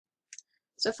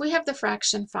So if we have the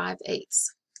fraction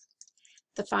 5/8,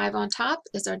 the 5 on top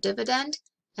is our dividend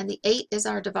and the 8 is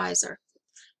our divisor.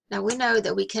 Now we know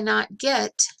that we cannot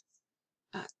get,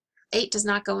 8 does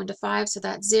not go into 5, so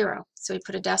that's 0. So we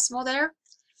put a decimal there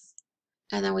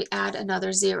and then we add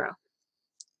another 0.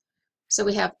 So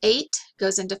we have 8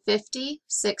 goes into 50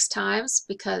 6 times,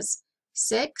 because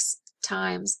 6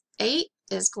 times 8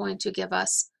 is going to give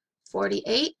us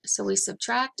 48. So we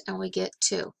subtract and we get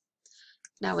 2.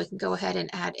 Now we can go ahead and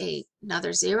add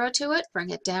another 0 to it, bring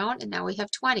it down, and now we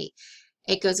have 20.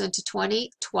 8 goes into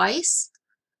 20 twice,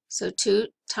 so 2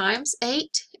 times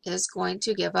 8 is going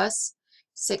to give us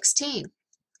 16.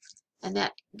 And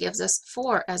that gives us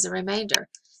 4 as a remainder.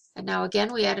 And now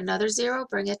again we add another 0,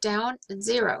 bring it down, and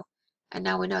 0. And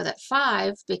now we know that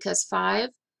 5, because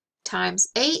 5 times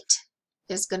 8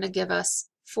 is going to give us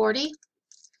 40.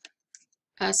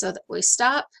 And so that we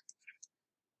stop.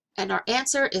 And our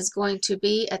answer is going to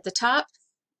be at the top,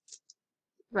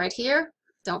 right here.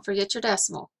 Don't forget your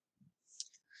decimal.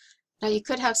 Now you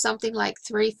could have something like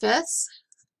 3/5,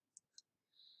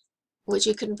 which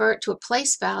you convert to a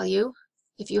place value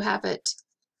if you have it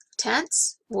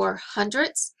tenths or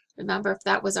hundredths. Remember, if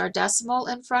that was our decimal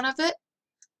in front of it,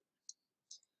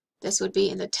 this would be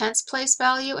in the tenths place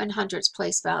value and hundredths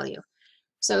place value.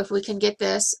 So if we can get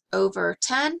this over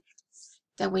 10,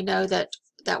 then we know that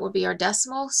that will be our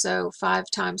decimal. So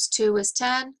 5 times 2 is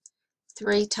 10.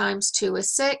 3 times 2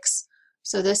 is 6.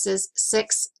 So this is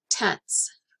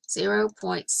 6/10.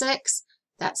 0.6.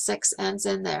 That 6 ends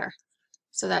in there.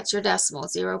 So that's your decimal,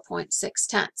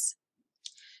 0.6.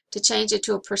 To change it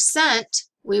to a percent,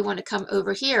 we want to come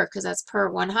over here because that's per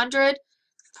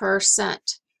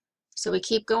 100%. So we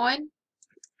keep going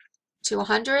to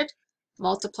 100,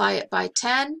 multiply it by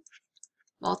 10,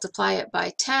 multiply it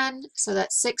by 10, so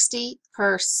that's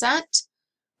 60%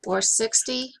 or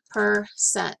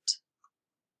 60%.